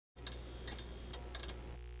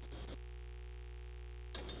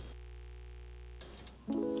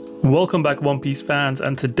Welcome back, One Piece fans,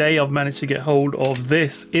 and today I've managed to get hold of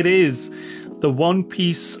this. It is the One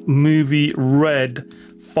Piece movie Red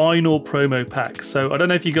final promo pack. So I don't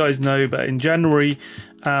know if you guys know, but in January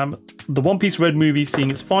the One Piece Red movie is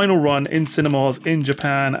seeing its final run in cinemas in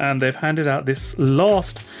Japan, and they've handed out this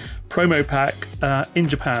last promo pack in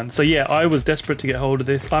Japan. So yeah, I was desperate to get hold of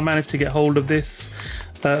this. I managed to get hold of this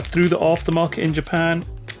through the aftermarket in Japan.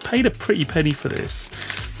 Paid a pretty penny for this.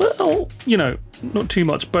 Well, you know, not too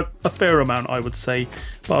much, but a fair amount, I would say.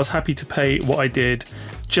 But I was happy to pay what I did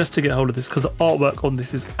just to get hold of this, because the artwork on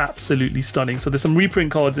this is absolutely stunning. So there's some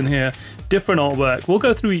reprint cards in here, different artwork. We'll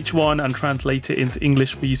go through each one and translate it into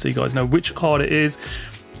English for you so you guys know which card it is.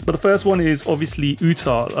 But the first one is obviously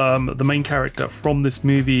Uta, the main character from this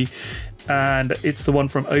movie, and it's the one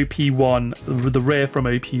from OP1, the rare from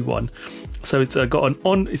OP1. So it's got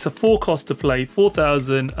it's a 4 cost to play,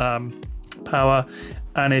 4,000 power,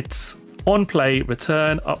 and it's on play,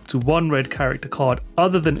 return up to 1 red character card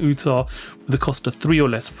other than Uta with a cost of 3 or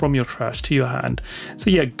less from your trash to your hand. So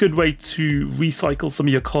yeah, good way to recycle some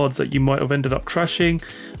of your cards that you might have ended up trashing,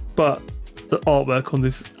 but the artwork on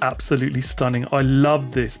this is absolutely stunning. I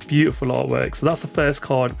love this beautiful artwork. So that's the first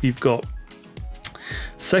card we've got.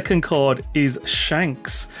 Second card is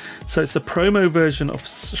Shanks. So it's the promo version of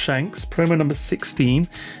Shanks, promo number 16.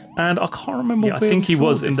 And I can't remember where I think he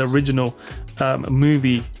was in the original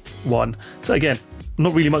movie one. So again,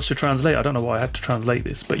 not really much to translate. I don't know why I had to translate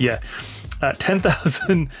this, but yeah.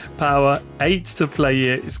 10,000 power, 8 to play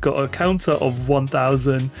it. It's got a counter of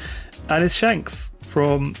 1,000, and it's Shanks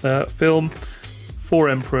from film Four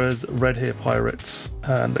Emperors, Red Hair Pirates.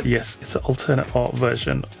 And yes, it's an alternate art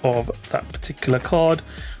version of that particular card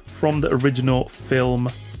from the original film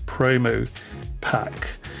promo pack.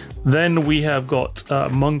 Then we have got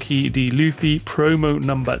Monkey D. Luffy, promo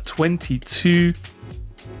number 22.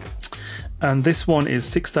 And this one is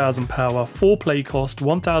 6,000 power, 4 play cost,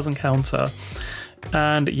 1,000 counter.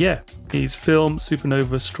 And yeah, he's film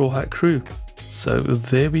Supernova Straw Hat Crew. So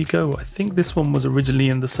there we go. I think this one was originally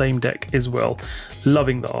in the same deck as well.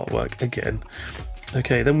 Loving the artwork again.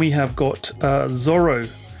 Okay, then we have got Zoro.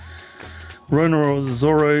 Ronoro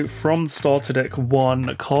Zoro from Starter Deck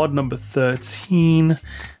 1, card number 13,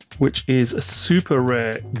 which is a super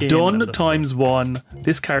rare. Don ×1.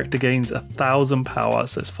 This character gains 1,000 power.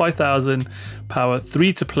 So it's 5,000 power,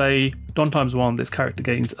 3 to play. Don ×1. This character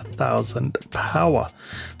gains 1,000 power.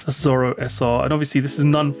 That's Zoro SR. And obviously this is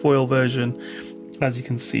non-foil version, as you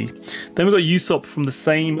can see. Then we've got Usopp from the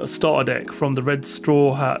same starter deck, from the Red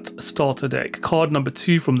Straw Hat starter deck. Card number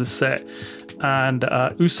 2 from the set. And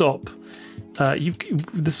Usopp,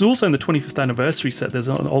 this is also in the 25th anniversary set. There's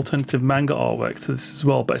an alternative manga artwork to this as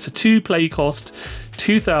well, but it's a 2 play cost,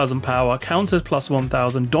 2,000 power, counter plus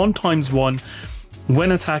 1,000, Don ×1.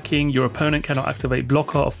 When attacking, your opponent cannot activate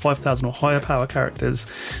blocker of 5,000 or higher power characters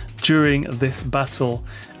during this battle.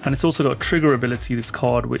 And it's also got a trigger ability, this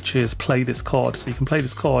card, which is play this card. So you can play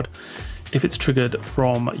this card if it's triggered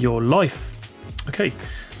from your life. Okay,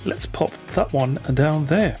 let's pop that one down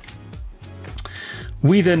there.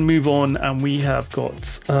 We then move on, and we have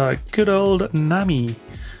got good old Nami.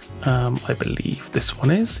 I believe this one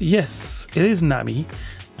is. Yes, it is Nami.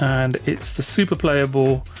 And it's the super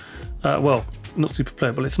playable, well, not super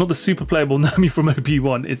playable. It's not the super playable Nami from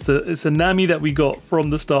OP1. It's a Nami that we got from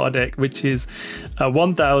the starter deck, which is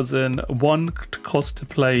 1,000, 1 cost to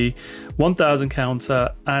play, 1,000 counter,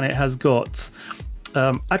 and it has got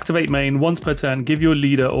activate main once per turn, give your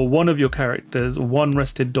leader or one of your characters 1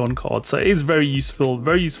 rested Don card. So it is very useful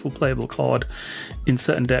playable card in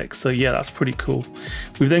certain decks. So yeah, that's pretty cool.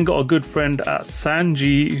 We've then got a good friend at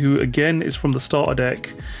Sanji, who again is from the starter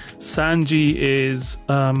deck. Sanji is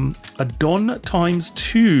a Don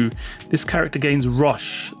 ×2. This character gains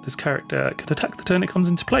rush. This character can attack the turn it comes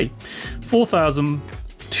into play. 4,000,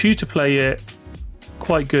 2 to play it.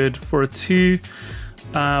 Quite good for a 2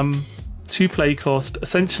 play cost.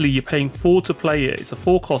 Essentially you're paying 4 to play it. It's a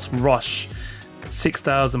 4 cost rush,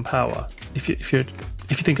 6,000 power if you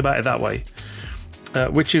think about it that way,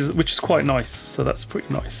 which is quite nice. So that's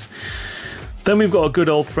pretty nice. Then we've got a good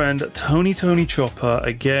old friend, Tony Chopper.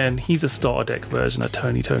 Again, he's a starter deck version of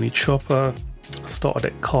Tony Chopper. Starter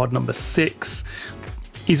deck card number 6.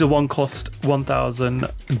 He's a 1 cost, 1,000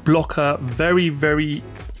 blocker. Very, very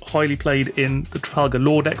highly played in the Trafalgar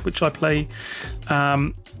Law deck, which I play.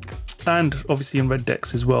 And obviously in red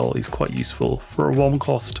decks as well. He's quite useful for a 1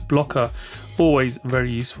 cost blocker. Always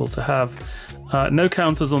very useful to have. No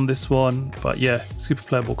counters on this one, but yeah, super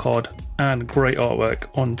playable card and great artwork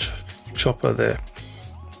on Chopper there.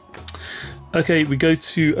 Okay, we go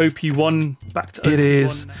to OP1, back to OP1. It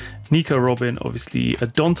is Nico Robin, obviously a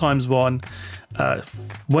Don ×1,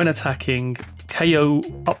 when attacking, KO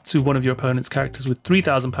up to one of your opponent's characters with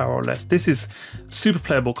 3,000 power or less. This is super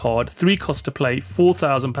playable card, 3 cost to play,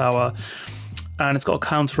 4,000 power, and it's got a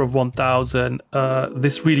counter of 1,000.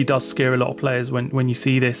 This really does scare a lot of players when you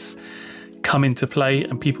see this come into play,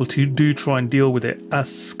 and people do try and deal with it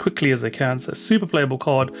as quickly as they can. So super playable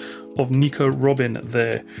card of Nico Robin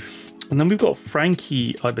there. And then we've got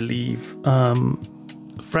Frankie, I believe.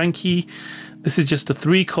 Frankie, this is just a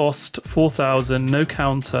 3 cost, 4,000, no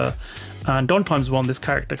counter, and Don ×1, this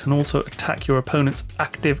character can also attack your opponent's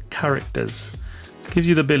active characters. It gives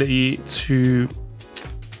you the ability to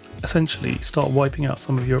essentially start wiping out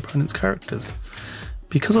some of your opponent's characters.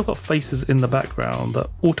 Because I've got faces in the background, the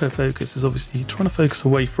autofocus is obviously trying to focus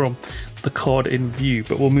away from the card in view,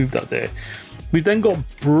 but we'll move that there. We've then got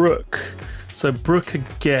Brooke. So Brooke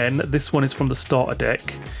again, this one is from the starter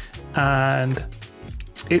deck, and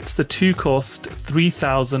it's the 2 cost,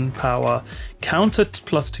 3,000 power, counter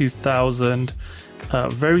plus 2,000.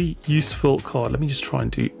 Very useful card. Let me just try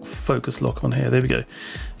and do focus lock on here. There we go.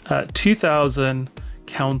 2,000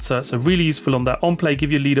 counter, so really useful on that. On play,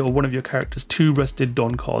 give your leader or one of your characters 2 rested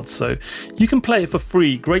Don cards, so you can play it for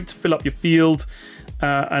free. Great to fill up your field,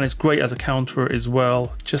 and it's great as a counter as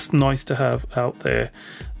well. Just nice to have out there.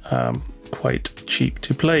 Quite cheap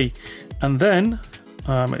to play. And then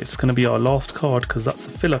it's going to be our last card, because that's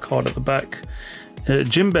the filler card at the back.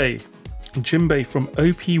 Jimbei from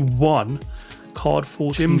OP1, card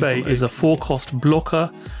 14. Jimbei is a 4 cost blocker,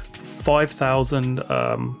 5,000.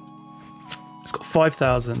 It's got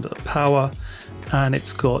 5,000 power, and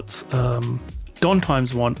it's got Don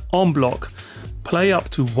 ×1 on block. Play up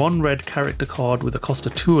to 1 red character card with a cost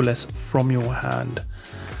of 2 or less from your hand.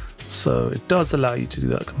 So it does allow you to do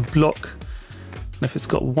that. It can block, and if it's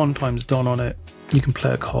got 1 × Don on it, you can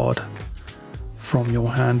play a card from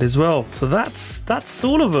your hand as well. So that's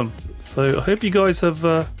all of them. So I hope you guys have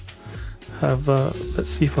let's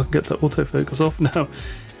see if I can get the autofocus off now.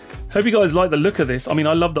 Hope you guys like the look of this. I mean,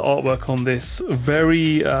 I love the artwork on this.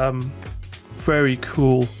 Very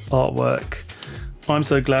cool artwork. I'm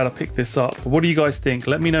so glad I picked this up. What do you guys think?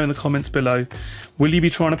 Let me know in the comments below. Will you be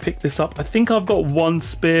trying to pick this up? I think I've got 1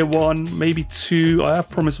 spare one, maybe 2. I have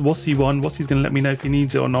promised Wassy one. Wassy's going to let me know if he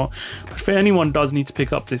needs it or not. But if anyone does need to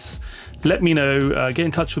pick up this, let me know. Get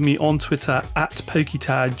in touch with me on Twitter at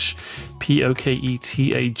Poketaj,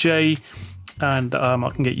 Poketaj, and I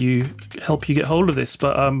can help you get hold of this.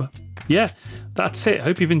 But yeah, that's it.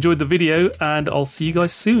 Hope you've enjoyed the video, and I'll see you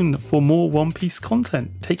guys soon for more One Piece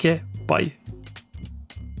content. Take care. Bye.